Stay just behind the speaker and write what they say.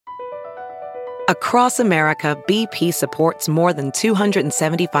Across America, BP supports more than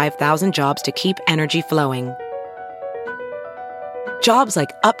 275,000 jobs to keep energy flowing. Jobs like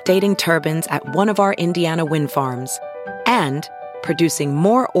updating turbines at one of our Indiana wind farms and producing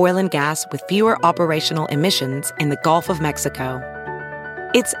more oil and gas with fewer operational emissions in the Gulf of Mexico.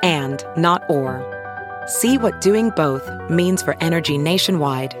 It's and, not or. See what doing both means for energy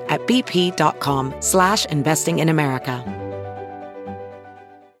nationwide at bp.com/investing in America.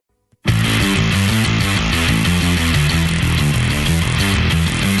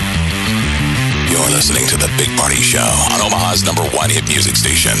 You're listening to The Big Party Show on Omaha's #1 hit music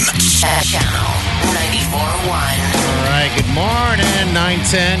station. Channel 94.1. All right, good morning.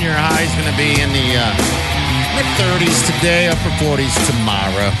 9:10. Your high is going to be in the mid-30s today, upper 40s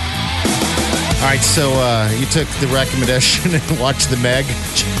tomorrow. All right, so you took the recommendation and watched The Meg.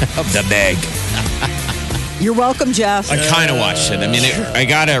 The Meg. You're welcome, Jeff. I kind of watched it. I mean, I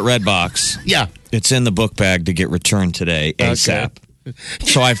got it at Redbox. Yeah. It's in the book bag to get returned today, ASAP. Okay.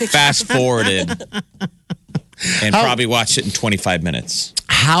 So I fast-forwarded and probably watched it in 25 minutes.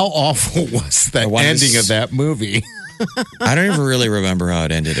 How awful was the ending of that movie? I don't even really remember how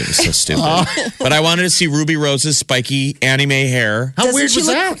it ended. It was so stupid. But I wanted to see Ruby Rose's spiky anime hair. How weird was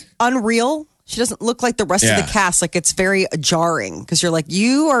that? Unreal. She doesn't look like the rest of the cast. Like, it's very jarring because you're like,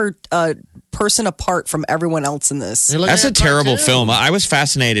 you are a person apart from everyone else in this. That's a terrible film. I was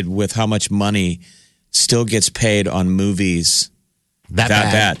fascinated with how much money still gets paid on movies that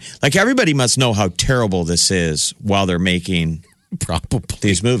bad. Like, everybody must know how terrible this is while they're making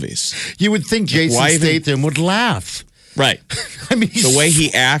these movies. You would think Jason Statham would laugh. Right. I mean, the way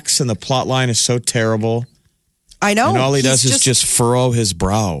he acts and the plot line is so terrible. I know. And all he does is just furrow his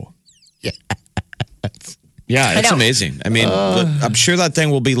brow. Yeah. Yeah, it's amazing. I mean, I'm sure that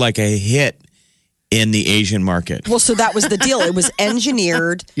thing will be like a hit in the Asian market. Well, so that was the deal. It was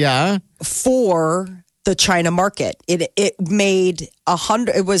engineered for the China market. It made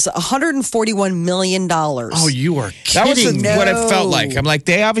it was $141 million. Oh, you are kidding. That was what it felt like. I'm like,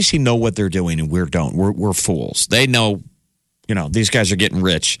 they obviously know what they're doing and we don't. We're fools. They know, these guys are getting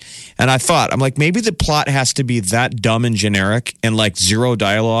rich. And I thought, I'm like, maybe the plot has to be that dumb and generic and like zero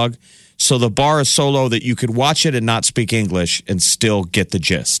dialogue. So the bar is so low that you could watch it and not speak English and still get the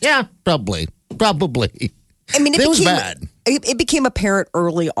gist. Yeah, probably. I mean, it was bad. It became apparent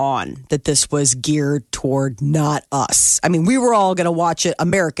early on that this was geared toward not us. I mean, we were all going to watch it.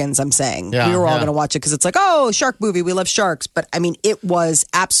 Americans, I'm saying. We were all going to watch it because it's like, oh, shark movie. We love sharks. But, I mean, it was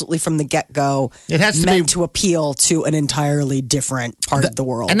absolutely from the get-go meant to appeal to an entirely different part of the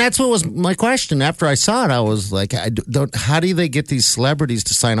world. And that's what was my question. After I saw it, I was like, how do they get these celebrities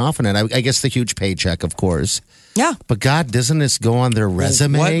to sign off on it? I guess the huge paycheck, of course. Yeah. But God, doesn't this go on their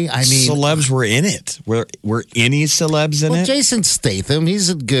resume? What celebs were in it? Were any celebs in it? Jason Statham, he's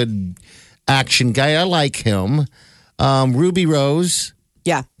a good action guy. I like him. Ruby Rose.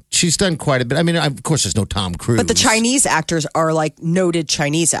 Yeah. She's done quite a bit. I mean, of course, there's no Tom Cruise. But the Chinese actors are like noted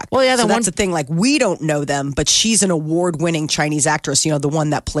Chinese actors. Well, yeah, that's the thing. Like, we don't know them, but she's an award-winning Chinese actress. The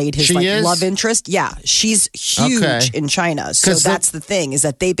one that played his love interest. Yeah, she's huge in China. So that's the thing, is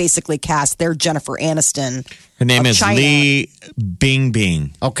that they basically cast their Jennifer Aniston. Her name is China. Li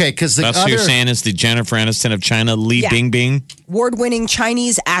Bingbing. Okay, because that's what you're saying is the Jennifer Aniston of China, Li Bingbing. Award-winning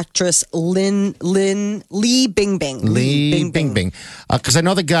Chinese actress Li Bingbing. Li Bingbing. Because I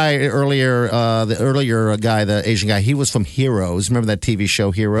know the guy earlier, the Asian guy, he was from Heroes. Remember that TV show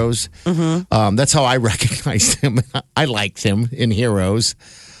Heroes? Mm-hmm. That's how I recognized him. I liked him in Heroes.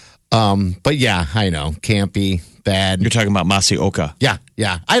 But yeah, I know, campy, bad. You're talking about Masaoka. Yeah.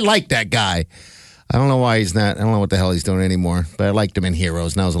 I like that guy. I don't know why he's not. I don't know what the hell he's doing anymore. But I liked him in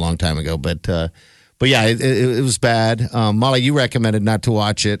Heroes. And that was a long time ago. But yeah, it was bad. Molly, you recommended not to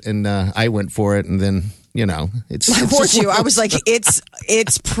watch it, and I went for it, and then it's. I warned you. I was like,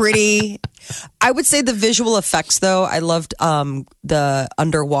 it's pretty. I would say the visual effects, though. I loved the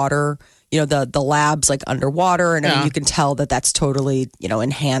underwater. The labs like underwater, and I mean, you can tell that that's totally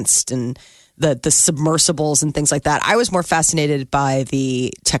enhanced and. The submersibles and things like that. I was more fascinated by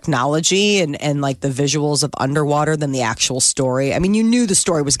the technology and like the visuals of underwater than the actual story. I mean, you knew the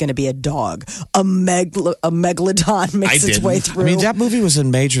story was going to be a dog. A megalodon makes its way through. I mean, that movie was in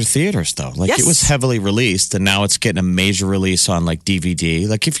major theaters, though. Like, it was heavily released, and now it's getting a major release on, like, DVD.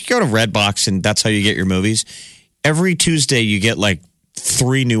 Like, if you go to Redbox and that's how you get your movies, every Tuesday you get, like,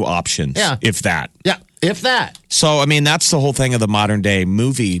 3 new options, if that. Yeah. If that. So, I mean, that's the whole thing of the modern day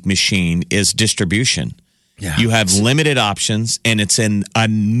movie machine is distribution. Yeah. You have limited options, and it's in a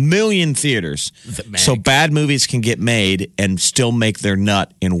million theaters. So bad movies can get made and still make their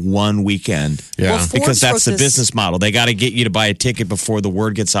nut in one weekend. Yeah. Well, Because Forbes that's the wrote this- business model. They got to get you to buy a ticket before the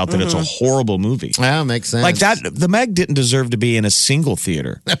word gets out that it's a horrible movie. Yeah, makes sense. Like that, the Meg didn't deserve to be in a single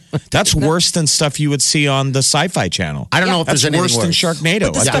theater. That's worse than stuff you would see on the Sci-Fi Channel. I don't know if That's there's anything worse than Sharknado.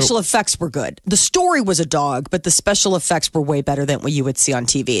 But the I thought- special effects were good. The story was a dog, but the special effects were way better than what you would see on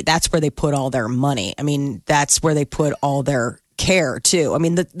TV. That's where they put all their money. I mean, that's where they put all their care too. I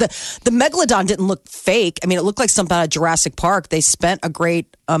mean, the megalodon didn't look fake. I mean, it looked like something out of Jurassic Park. They spent a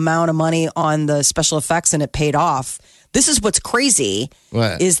great amount of money on the special effects and it paid off. This is what's crazy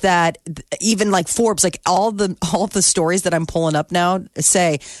What? is that even like Forbes, like all the stories that I'm pulling up now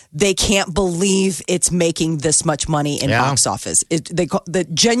say they can't believe it's making this much money in Yeah. box office. The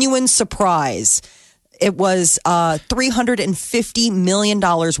genuine surprise. It was $350 million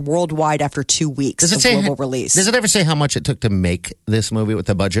worldwide after 2 weeks Does it of say global release. Does it ever say how much it took to make this movie? What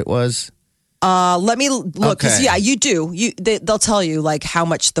the budget was? Let me look. 'Cause, Okay. yeah, you do. They'll tell you like how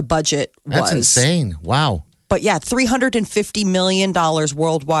much the budget That's was. insane. Wow. But yeah, $350 million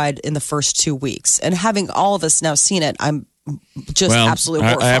worldwide in the first 2 weeks. And having all of us now seen it, I'm just absolutely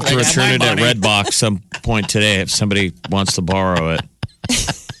I horrified. have to return it my at money. Redbox some point today if somebody wants to borrow it.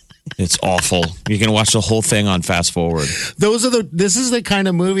 It's awful. You can watch the whole thing on fast forward. This is the kind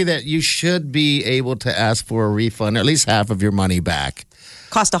of movie that you should be able to ask for a refund, or at least half of your money back.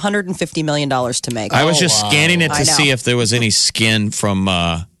 Cost $150 million to make. I was just scanning it I to know. see if there was any skin from.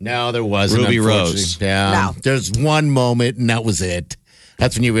 No, there wasn't. Ruby unfortunately. Rose. Yeah. No. There's one moment, and that was it.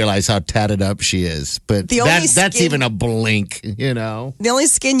 That's when you realize how tatted up she is. But The only that's skin- even a blink, you know? The only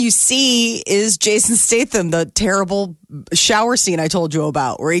skin you see is Jason Statham, the terrible shower scene I told you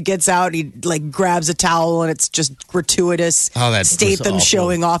about, where he gets out, he like grabs a towel, and it's just gratuitous. Oh, that was Statham awful.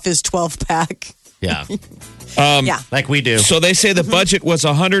 showing off his 12 pack. Yeah. Yeah. Like we do. So they say the budget was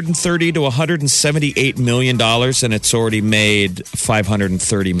 $130 to $178 million, and it's already made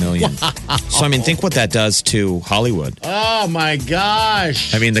 $530 million. So I mean, think what that does to Hollywood. Oh, my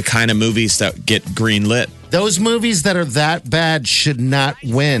gosh. I mean, the kind of movies that get greenlit. Those movies that are that bad should not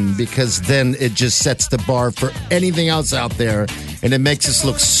win, because then it just sets the bar for anything else out there, and it makes us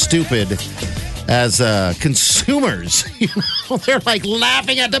look stupid as consumers. You know, they're like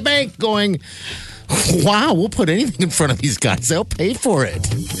laughing at the bank going, wow, we'll put anything in front of these guys. They'll pay for it.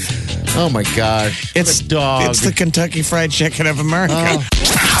 Oh, my gosh. It's a dog. It's the Kentucky Fried Chicken of America.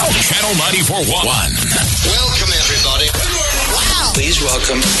 Channel 94.1. Welcome, everybody. Wow. Please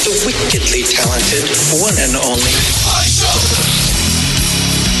welcome the wickedly talented one and only.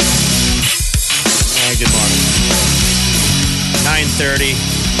 Hey, good morning. 9:30.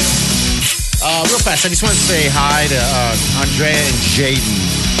 Real fast, I just want to say hi to Andrea and Jaden.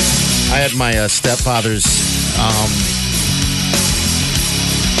 I had my stepfather's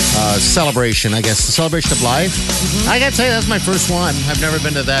celebration, I guess, the celebration of life. I got to tell you, that's my first one. I've never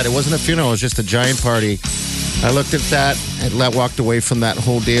been to that. It wasn't a funeral, it was just a giant party. I looked at that and walked away from that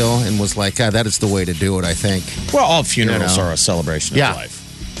whole deal and was like, that is the way to do it, I think. Well, all funerals You know. are a celebration Yeah. of life.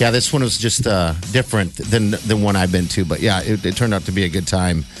 Yeah, this one was just different than the one I've been to. But yeah, it turned out to be a good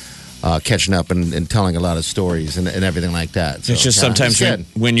time catching up and telling a lot of stories and everything like that. So, It's just yeah, sometimes it's good.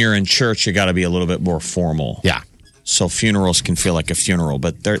 when you're in church, you got to be a little bit more formal. Yeah. So funerals can feel like a funeral,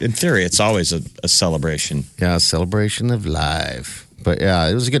 but in theory, it's always a celebration. Yeah, celebration of life. But yeah,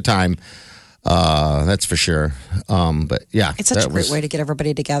 it was a good time. That's for sure. But yeah, It's such a great way to get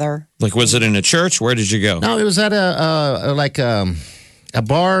everybody together. Like, was it in a church? Where did you go? No, it was at a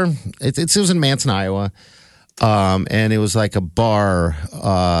bar. It was in Manson, Iowa. And it was like a bar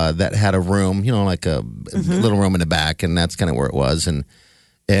that had a room, you know, like a little room in the back, and that's kind of where it was. And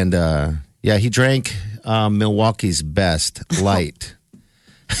yeah, he drank Milwaukee's Best Light.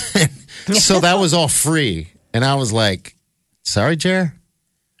 So that was all free. And I was like, sorry, Jer,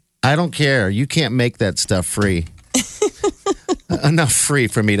 I don't care. You can't make that stuff free. Enough free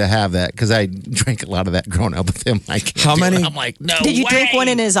for me to have that, because I drank a lot of that growing up with him. I can't How do it. many- I'm like, no. Did you drink way. one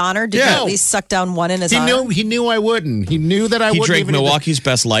in his honor? Did Yeah. you at least suck down one in his He honor? knew I wouldn't. He knew that I He wouldn't. drank even Milwaukee's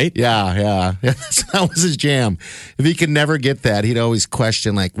Best Light. Yeah. That was his jam. If he could never get that, he'd always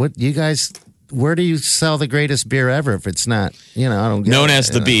question, like, what you guys, where do you sell the greatest beer ever if it's not, you know, I don't get Known it, as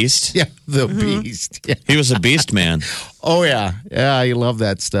you the know? Beast. Yeah, the Beast. Yeah. He was a beast man. Oh, yeah. Yeah, you love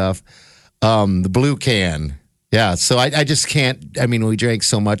that stuff. The blue can. Yeah, so I just can't, I mean, we drank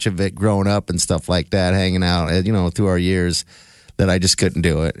so much of it growing up and stuff like that, hanging out, you know, through our years, that I just couldn't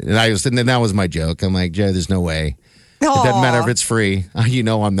do it. And then that was my joke. I'm like, Jay, there's no way It doesn't matter if it's free. You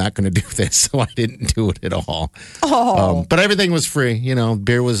know I'm not going to do this, so I didn't do it at all. But everything was free. You know,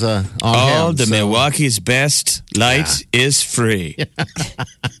 beer was on hand. The Milwaukee's best light is free.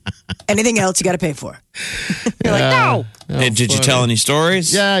 Anything else you got to pay for. You're like, no. Hey, did you tell any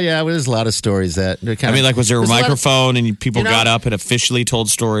stories? Yeah, there's a lot of stories that. Was there a microphone and people got up and officially told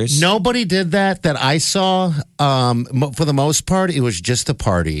stories? Nobody did that I saw. For the most part, it was just a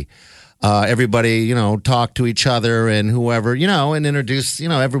party. Everybody, talked to each other and whoever, and introduced,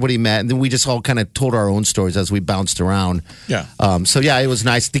 everybody met. And then we just all kind of told our own stories as we bounced around. Yeah. It was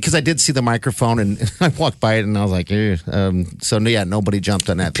nice because I did see the microphone and I walked by it and I was like, nobody jumped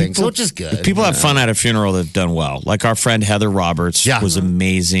on that thing, which is good. People have fun at a funeral that have done well. Like our friend Heather Roberts was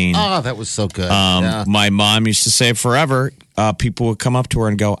amazing. Oh, that was so good. My mom used to say forever, people would come up to her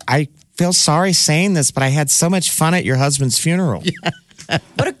and go, I feel sorry saying this, but I had so much fun at your husband's funeral. Yeah.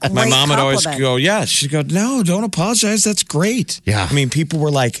 What a great My mom would always compliment. go, she'd go, no, don't apologize. That's great. Yeah. I mean, people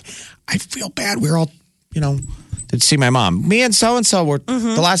were like, I feel bad. We're all, to see my mom. Me and so-and-so were,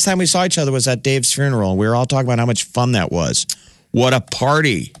 the last time we saw each other was at Dave's funeral. We were all talking about how much fun that was. What a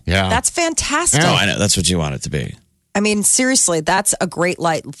party. Yeah. That's fantastic. Oh, I know. That's what you want it to be. I mean, seriously, that's a great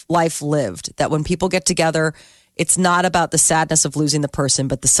life lived. That when people get together, it's not about the sadness of losing the person,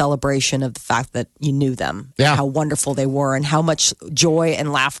 but the celebration of the fact that you knew them, Yeah. how wonderful they were, and how much joy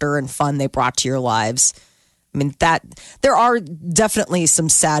and laughter and fun they brought to your lives. I mean, there are definitely some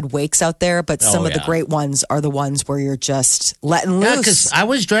sad wakes out there, but some of the great ones are the ones where you're just letting loose. Yeah, because I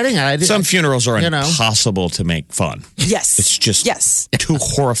was dreading it. Some funerals are impossible to make fun. Yes. It's just yes. too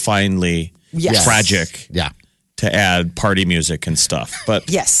horrifyingly tragic to add party music and stuff. But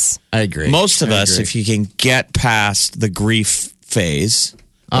Yes. I agree. most of us, if you can get past the grief phase,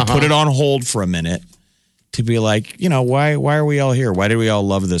 put it on hold for a minute to be like, why are we all here? Why do we all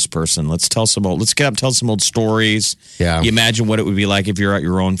love this person? Let's get up, tell some old stories. Yeah. You imagine what it would be like if you're at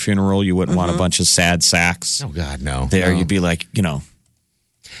your own funeral. You wouldn't want a bunch of sad sacks. Oh God, no. There, no. you'd be like,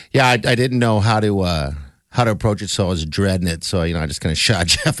 Yeah, I didn't know how to approach it, so I was dreading it. So I just kind of shot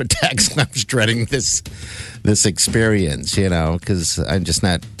Jeff a text. I was dreading this experience, because I'm just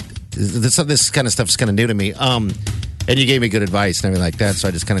not. This kind of stuff is kind of new to me. And you gave me good advice and everything like that, so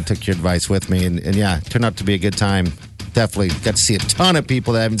I just kind of took your advice with me, and it turned out to be a good time. Definitely got to see a ton of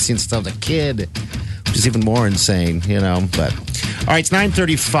people that I haven't seen since I was a kid, which is even more insane, But all right, it's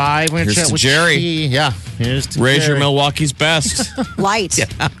 9:35. We're gonna Here's chat to with Jerry. G. Yeah, here's to raise your Jerry. Milwaukee's best. Light.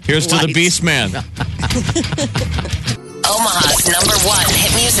 Here's to the Beast Man. Omaha's number one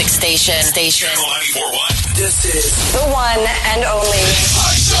hit music station. Channel 94.1. This is The one and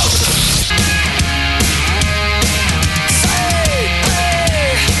only.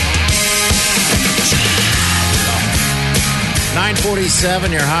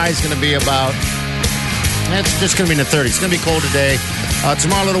 9:47. Your high is going to be about. It's just going to be in the 30s. It's going to be cold today.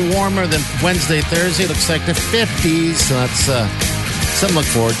 Tomorrow a little warmer than Wednesday, Thursday. Looks like the 50s. So that's something to look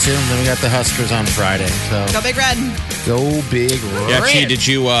forward to. And then we got the Huskers on Friday. So Go Big Red. go big red. Yeah, Chi, did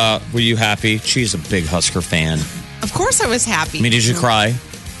you? Were you happy? She's a big Husker fan. Of course I was happy. I mean, did you cry?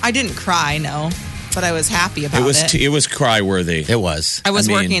 I didn't cry, no. But I was happy about it. It was cry worthy. It was. I was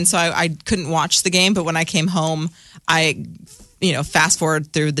I mean- working, so I couldn't watch the game. But when I came home, I, fast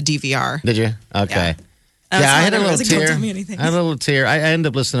forward through the DVR. Did you? Okay. I was I had a telling her, I little was like, "Don't tear. tell me anything." I had a little tear. I ended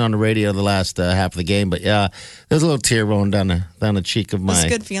up listening on the radio the last half of the game, but yeah, there's a little tear rolling down the cheek of my. It's a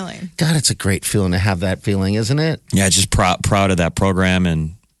good feeling. God, it's a great feeling to have that feeling, isn't it? Yeah, just proud of that program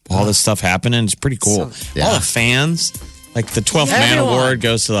and all this stuff happening. It's pretty cool. yeah. All the fans, like the 12th Man Everyone. Award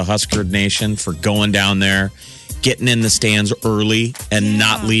goes to the Husker Nation for going down there, getting in the stands early and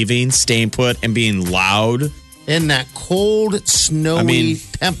not leaving, staying put and being loud. In that cold, snowy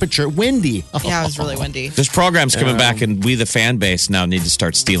temperature, windy. Yeah, it was really windy. This program's coming back, and we, the fan base, now need to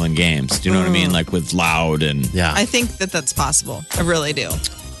start stealing games. Do you know what I mean? Like with loud and Yeah. I think that's possible. I really do.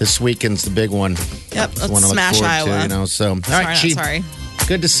 This weekend's the big one. Yep, It's one let's to look smash forward to, Iowa. so. All Sorry, right, not Chief. sorry.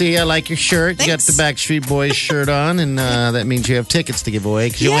 Good to see you. I like your shirt. Thanks. You got the Backstreet Boys shirt on, and that means you have tickets to give away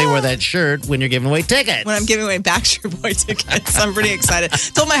because you only wear that shirt when you're giving away tickets. When I'm giving away Backstreet Boy tickets, I'm pretty excited.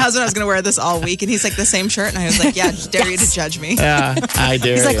 Told my husband I was going to wear this all week, and he's like, the same shirt? And I was like, yeah, dare you to judge me. Yeah, I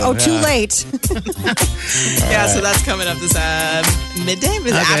dare He's like, you. oh, too Yeah. late. Yeah, so that's coming up this midday,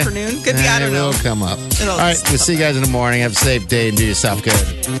 this Okay. afternoon. Could be, I don't It know. will come up. It'll All right, we'll see you guys in the morning. Have a safe day and do yourself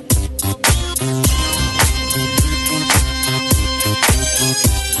good.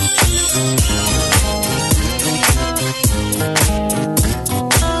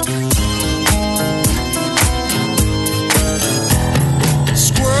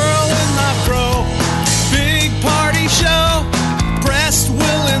 Squirrel in my fro. Big party show. Breast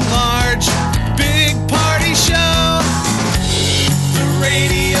will enlarge. Big party show.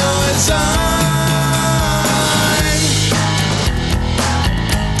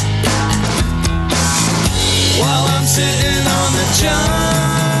 We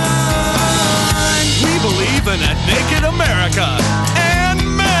believe in a naked America and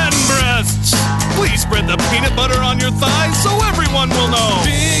man breasts. Please spread the peanut butter on your thighs so everyone will know.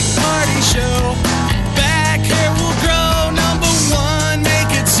 Big party show. Back hair will grow. Number one, make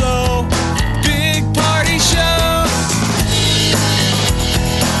it so. Big party show.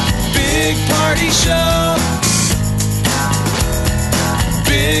 Big party show.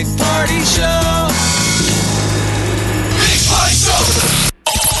 Big party show. Big Party Show.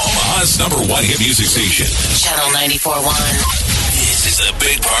 Omaha's number one hit music station. Channel 94.1. This is the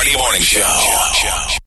Big Party Morning Show.